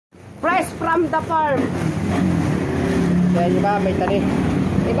Fresh from the farm. Kaya iba may tanim.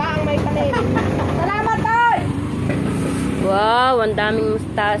 Iba ang may tanim. Salamat, Toy! Wow, ang daming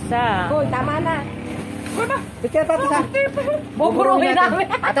mustasa. Uy, tama na. Picture pa isa. Buburuhin namin.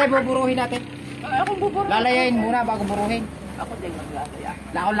 Ate, buburuhin natin. Akong buburuhin. Lalayain muna bago buruhin. Ako din maglalaya.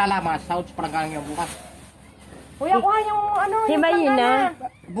 Lakon lalamas. Sounds parang galing yung bukas. Kuya, kuha yung ano. Himayin na.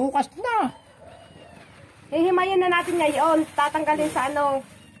 Bukas na. Hihimayin na natin ngayon. Tatanggalin sa ano.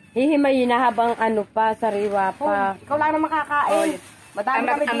 Hihimayin na habang ano pa, sariwa pa. Ikaw lang na makakain. Madami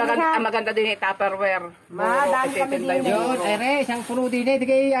kami din ha. Ang maganda din yung Tupperware. Madami kami din. Yun, ere, isang puno din eh. Di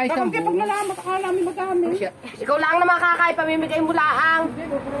kayo ayos ng bulo. Pag nalaman, akala namin magamit. Ikaw lang na makakain. Pamimigay mo laang.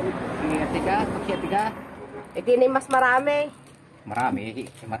 Pagsiyati ka. Hindi na mas marami. Marami.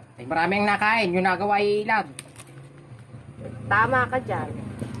 Marami ang nakain. Yung nagawa ay ilag. Tama ka dyan.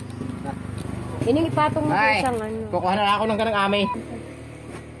 Ining ipatong mo Ay, isang ano. kukuha na ako ng ganang ame.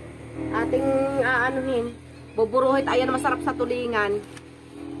 Ating aanuhin. Buburuhit. Ayan masarap sa tulingan.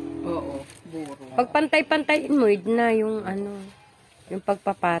 Oo, buro. Pag pantay-pantayin mo, na yung ano, yung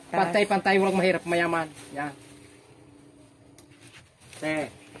pagpapatas. Pantay-pantay, walang mahirap, mayaman. Yan. Te.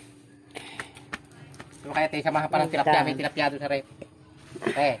 Yung kaya tayo samahan pa ng tilapia. May tilapia doon sa rep.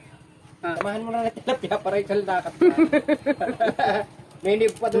 Samahan mo na ng tilapia para yung dakat. May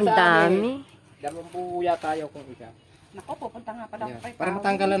nib pa doon sa amin. Dalawang buya tayo kung isa. Nako, pupunta nga pala. Yeah. Para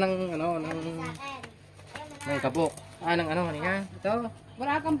matanggalan ng ano, ng kabok. Ng ano, nga. Ito.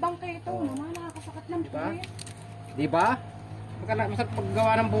 Wala kang bangkay ito. Naman, nakakasakit ng Diba? puwet. Diba? Masarap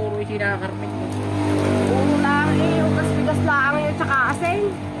paggawa ng buro yung sinakarpit mo. Puro lang eh. Yung bigas lang yun. Tsaka asin.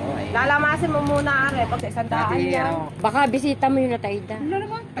 Okay. Lalamasin mo muna are. Pag sa isang daan yan. Baka bisita mo yung nataida. Ano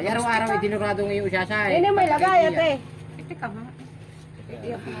naman? Ay araw-araw ay dinurado ngayon siya sa Hindi may lagay ate. Teka nga.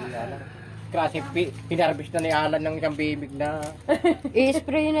 Kasi pinarbis na ni Alan ng isang bibig na.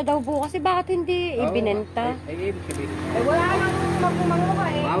 I-spray na daw bukas. Bakit hindi ibinenta? Ay, ibig sabihin. Eh wala nang magpumangmuka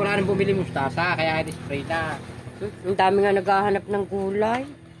eh. Wala nang bumili mustasa, kaya i-spray na. Ang dami nga naghahanap ng gulay.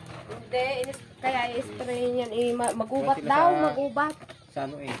 Hindi. Kaya i-spray niyan. Magubat daw. Magubat. Sa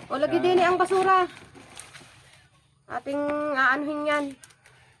ano eh. O lagi din ang basura. Ating aanuhin yan.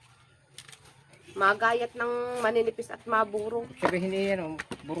 Magayat ng maninipis at maburo. Sabihin niya yan,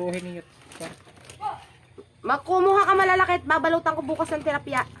 buruhin niyo. Makumuha ka malalaki at babalutan ko bukas ng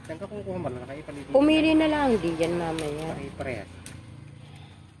tilapia. Saan ka kumukuha malalaki? Pumili na lang, di yan mamaya. Parehas.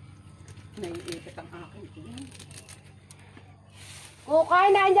 Naiipit ang akin. Kukay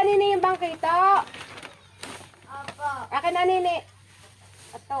na, andyan nini yung bangkito. Akin na nini.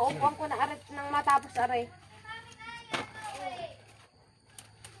 At to, upuan ko na arit ng matapos aray.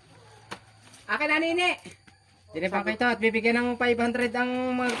 Akin na, nini. Dili pa kayo at bibigyan ng 500 ang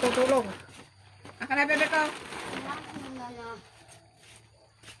magtutulong. Akin na, bebe ko.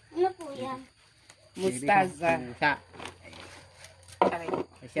 Ano po yan? Mustasa.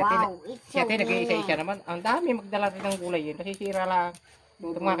 Wow, it's so Siya nag-iisa-isa good. naman. Ang dami magdala rin ng gulay yun. Nasisira lang.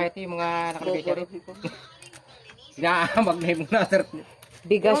 Ito mga kahit yung mga nakalagay siya rin. Sinaamag na yung mga sir.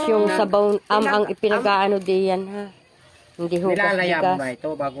 Bigas yung sabaw ang ipinag-aano diyan ha. Hindi hugas Nilalaya mo bigas. na ito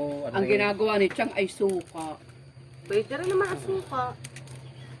bago ano Ang ginagawa ni Chang ay suka. Pwede rin naman ang suka.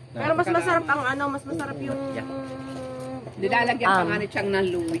 Pero mas masarap ang ano, mas masarap yung... Nilalagyan pa Am. nga ni Chang ng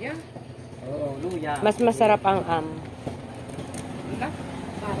luya. Oo, luya. Mas masarap ang Wala?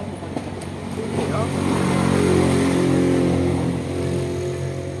 Parang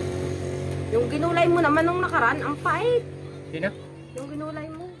Yung ginulay mo naman nung nakaraan, ang pait. Sino? Yung ginulay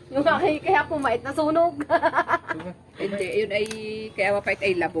mo. Yung kaya pumait na sunog. Hindi, yun ay, kaya mapait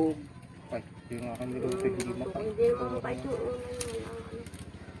ay labog. Ay, hindi nga kami hindi mapag. Hindi naman mapait yung ulo yun.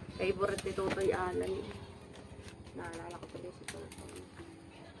 Favorite ni Totoy Alan. Naalala ko tuloy si Totoy.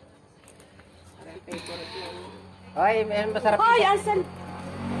 Parang favorite yan. Ay, may masarap. Hoy, asan?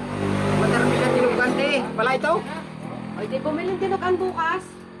 Masarap yung tinugan eh. Pala ito? Ay, di bumili din ang bukas.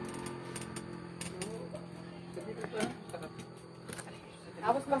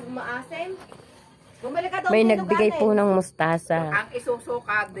 Tapos mag-maasim. Bumili ka daw. May ng nagbigay tinugan po eh. ng mustasa. Ang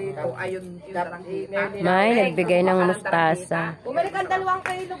isusuka dito ay yung tarangkita. May nagbigay ng mustasa. Bumili ka 2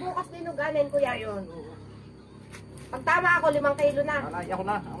 kilo bukas dinuganin, kuya. Yun. Pag tama ako, 5 kilo na. Alay, ako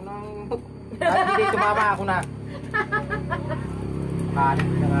na. Ako nang... Kahit hindi tumama ako na. Kalit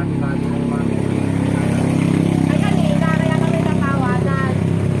na nga himali ng mga... Ay kanina, kaya kami nakawanan.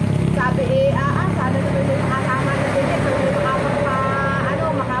 Sabi sana naman yung kasama na din.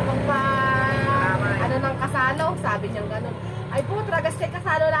 Ng kasalo, sabi niyang ganun. Ay po, tragas kay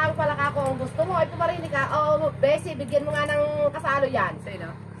kasalo lang pala ka kung gusto mo. Ay pumarinig ka, besi, bigyan mo nga ng kasalo yan.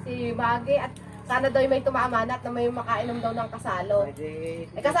 Sino? Si Magi. At sana daw may tumamanat na may makainom daw ng kasalo. Pwede.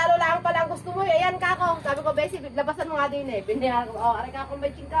 Eh, kasalo lang pala ang gusto mo. Ayan, kako. Sabi ko, Bessie, labasan mo nga din eh. Binihan ko, oh, aray kako,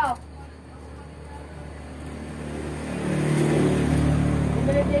 may chingkaw.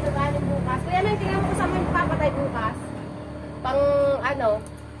 Bumili ko kanin bukas. Kuya, may tingnan mo kasama yung papatay bukas. Pang, ano,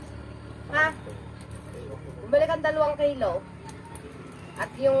 ha? Bumili kang 2 kilo.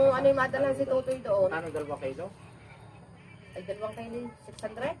 At yung, ano yung madalhan si Tutoy doon. Ano, 2 kilo? Ay, 2 kilo,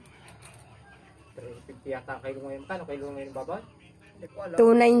 600? 350 yata kilo ngayon. Kano kilo ngayon babay? Hindi ko alam.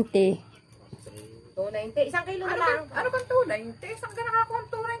 290. 290. 1 kilo na lang. Ano bang tunay? Isang ka nakakuha ang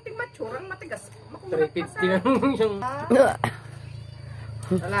tunay, ting mature, ang matigas. Makulat pa 350 na lang yung... Ah,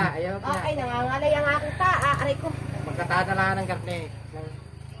 Wala, ayaw na. okay, nangangalay ang aking taa. Aray ko. Magkatada lang ng karne.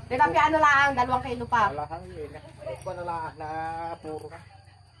 Tilapia ano lang, 2 kilo pa. Wala kang yun. Ito na lang na puro na.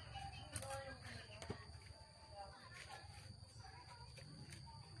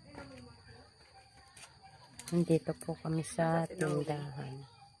 Nandito po kami sa tindahan.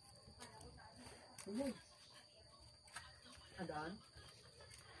 Adaan?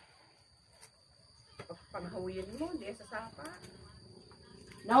 Panghawiyan mo, hindi sa sapa.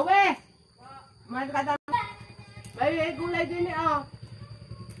 Nawe! Mahal ka daw. May gulay din eh, oh.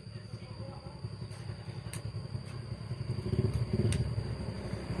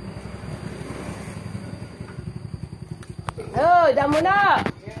 Oh, damo na!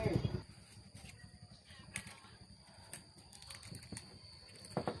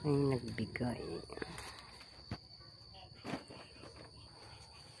 Ay, nagbigay.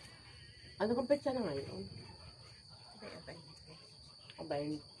 Ano kang petsa na ngayon?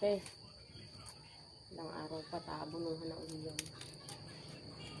 20. Ilang araw pa, tabunuhan ng ulan.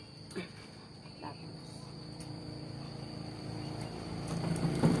 Tapos.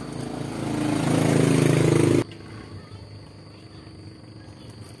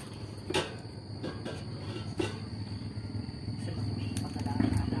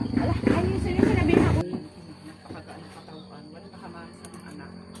 Ala, ayun sa'yo, sinabihin ako. Napakagaan ng katawan. Wala nakamasa ng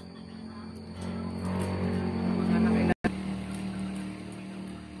anak. Mga anak ay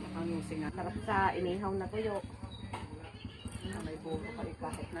nakangusing nga. Sarap sa inihaw na tuyo. May buho pa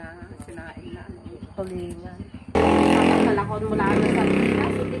kahit na sinain na ano. Tulingan. Tapos kalakon mo lang sa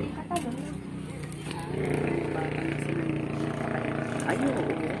Pilipinas, hindi ka pa doon. Batang na sinain. Ay, oo.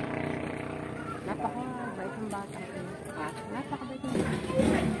 Napaka-bait ng bata. Napaka-bait ng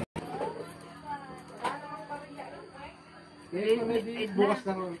bata. Bukas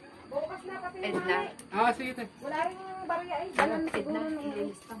lang. Bukas na kasi Edna. Sige tayo. wala rin barya eh. Ganun siguro Edna, nung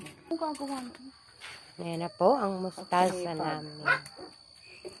ililista mo. kung gagawa mo. Yan na po ang mustasa namin.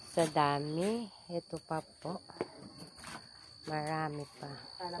 Sa dami. Ito pa po. Marami pa.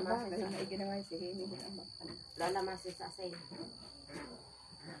 Lalamasin Ganun ay ginawa si Hini. Lalamasin sa asin.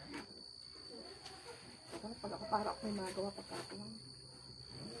 Pag ako para ako may magawa pagkakawa.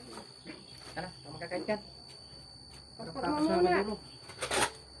 Tara, makakain ka. Pagpag mo muna.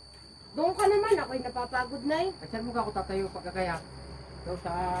 Doon ka naman. Ako'y napapagod na eh. Saan mo ka ako tatayo pagkakaya? Daw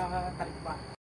sa talikpa.